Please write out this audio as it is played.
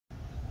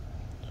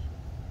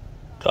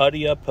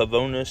Cauda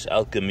Pavonis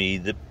Alchemy,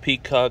 the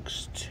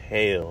peacock's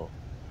tail.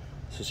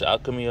 This is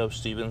Alchemy of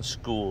Steven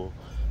School.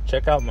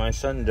 Check out my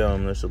sun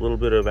dome. There's a little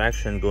bit of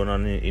action going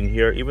on in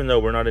here, even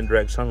though we're not in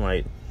direct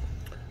sunlight.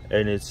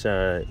 And it's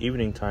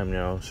evening time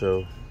now,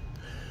 so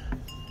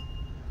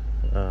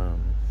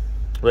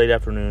late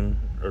afternoon,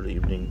 early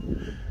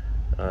evening.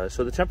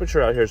 So the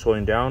temperature out here is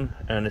going down,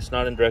 and it's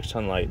not in direct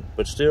sunlight,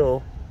 but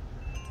still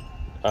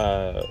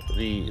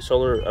the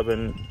solar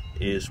oven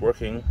is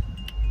working.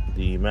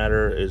 The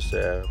matter is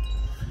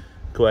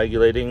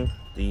coagulating.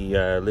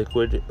 The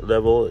liquid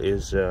level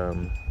is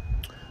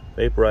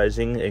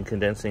vaporizing and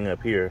condensing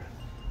up here.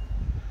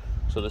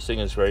 So this thing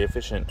is very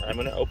efficient. I'm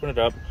going to open it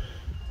up.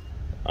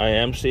 I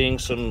am seeing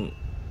some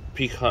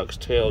peacock's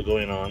tail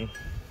going on.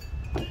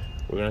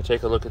 We're going to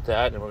take a look at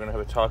that, and we're going to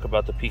have a talk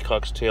about the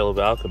peacock's tail of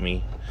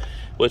alchemy,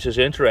 which is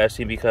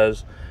interesting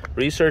because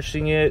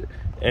researching it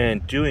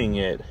and doing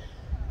it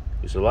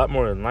is a lot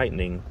more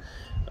enlightening.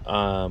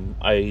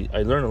 I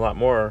learn a lot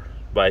more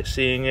by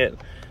seeing it,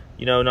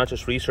 you know, not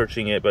just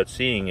researching it, but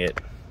seeing it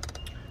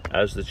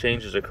as the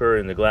changes occur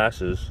in the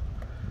glasses.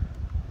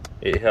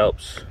 It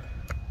helps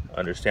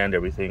understand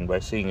everything by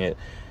seeing it.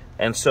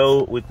 And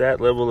so with that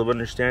level of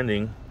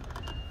understanding,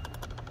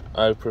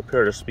 I've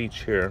prepared a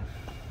speech here.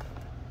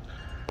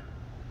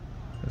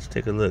 Let's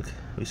take a look.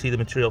 We see the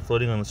material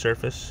floating on the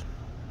surface.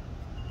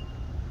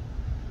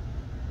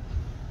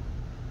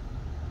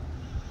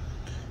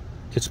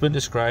 It's been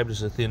described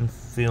as a thin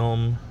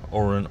film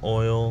or an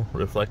oil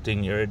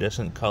reflecting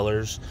iridescent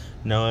colors.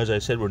 Now, as I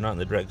said, we're not in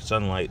the direct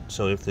sunlight,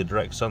 so if the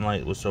direct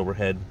sunlight was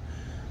overhead,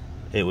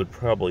 it would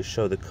probably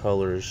show the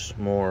colors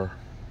more.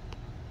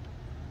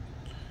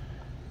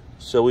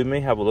 So we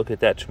may have a look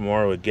at that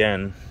tomorrow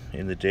again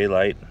in the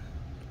daylight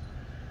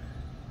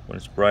when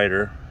it's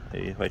brighter.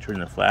 If I turn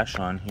the flash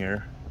on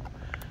here,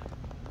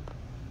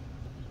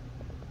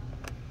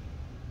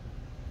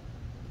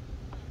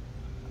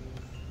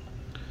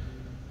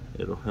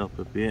 it'll help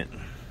a bit.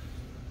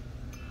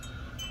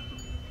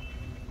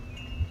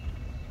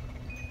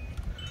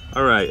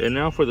 Alright, and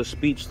now for the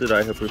speech that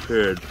I have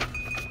prepared.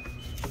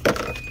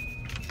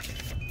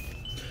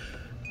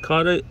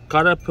 Cauda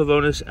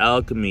Pavonis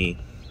Alchemy.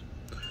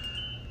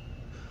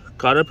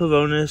 Cauda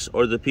Pavonis,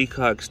 or the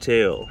peacock's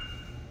tail,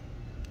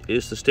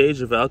 is the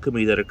stage of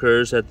alchemy that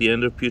occurs at the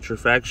end of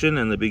putrefaction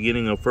and the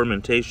beginning of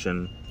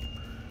fermentation.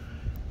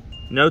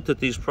 Note that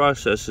these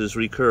processes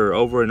recur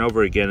over and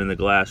over again in the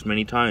glass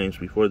many times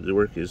before the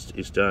work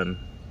is done.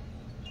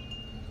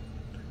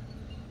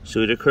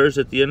 So it occurs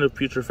at the end of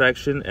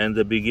putrefaction and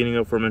the beginning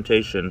of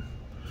fermentation,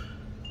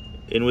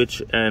 in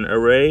which an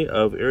array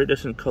of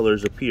iridescent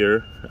colors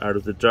appear out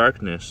of the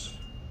darkness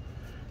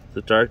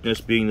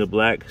being the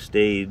black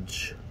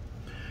stage.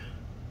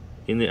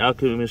 In the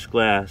alchemist's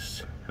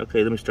glass.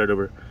 Okay, let me start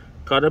over.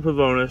 Cauda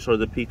Pavonis, or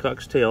the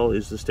peacock's tail,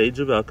 is the stage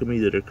of alchemy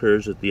that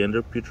occurs at the end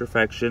of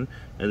putrefaction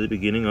and the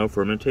beginning of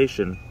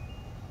fermentation,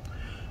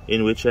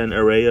 in which an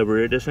array of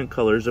iridescent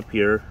colors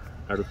appear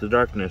out of the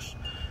darkness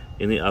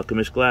in the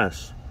alchemist's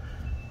glass.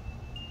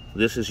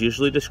 This is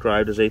usually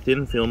described as a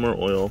thin film or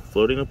oil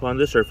floating upon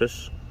the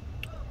surface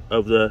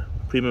of the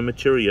prima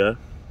materia,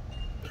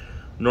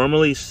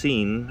 normally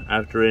seen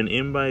after an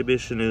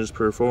imbibition is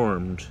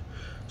performed.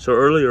 So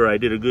earlier I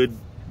did a good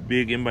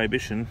big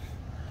imbibition.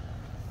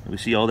 We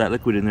see all that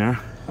liquid in there,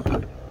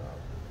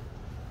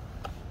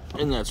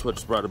 and that's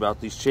what's brought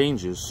about these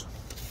changes.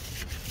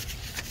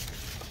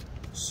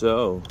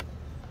 So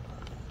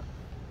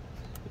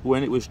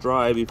when it was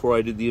dry before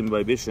I did the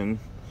imbibition,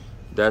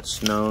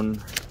 that's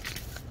known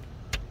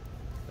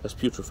as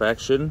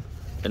putrefaction,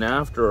 and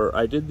after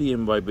I did the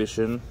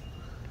imbibition,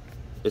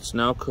 it's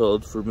now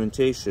called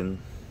fermentation,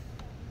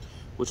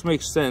 which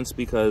makes sense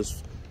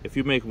because if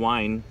you make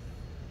wine,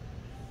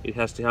 it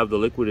has to have the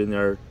liquid in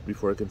there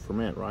before it can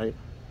ferment, right?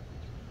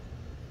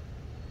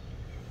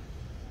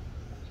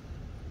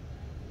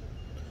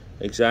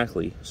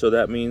 Exactly. So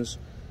that means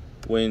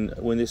when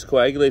this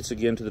coagulates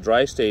again to the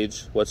dry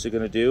stage, what's it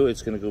going to do?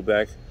 It's going to go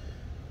back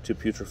to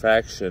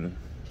putrefaction.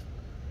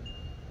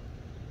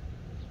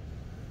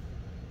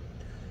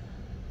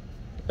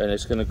 And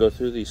it's going to go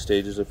through these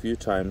stages a few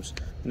times.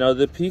 Now,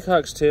 the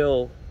peacock's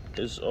tail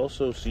is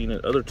also seen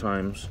at other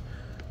times,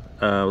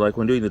 like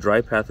when doing the dry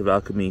path of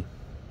alchemy.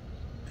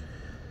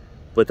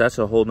 But that's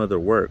a whole nother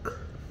work.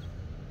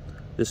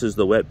 This is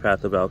the wet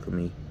path of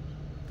alchemy.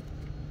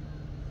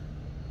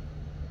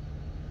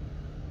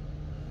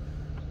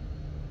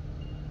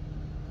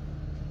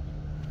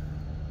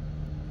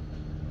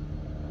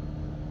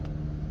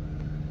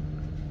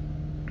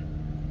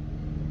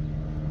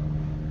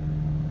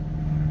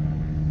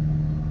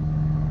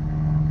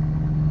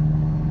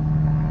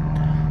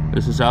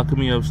 This is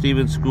Alchemy of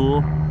Steven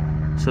School.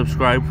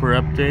 Subscribe for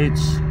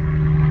updates.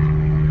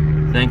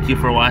 Thank you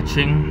for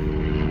watching,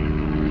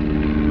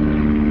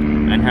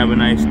 and have a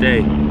nice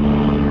day.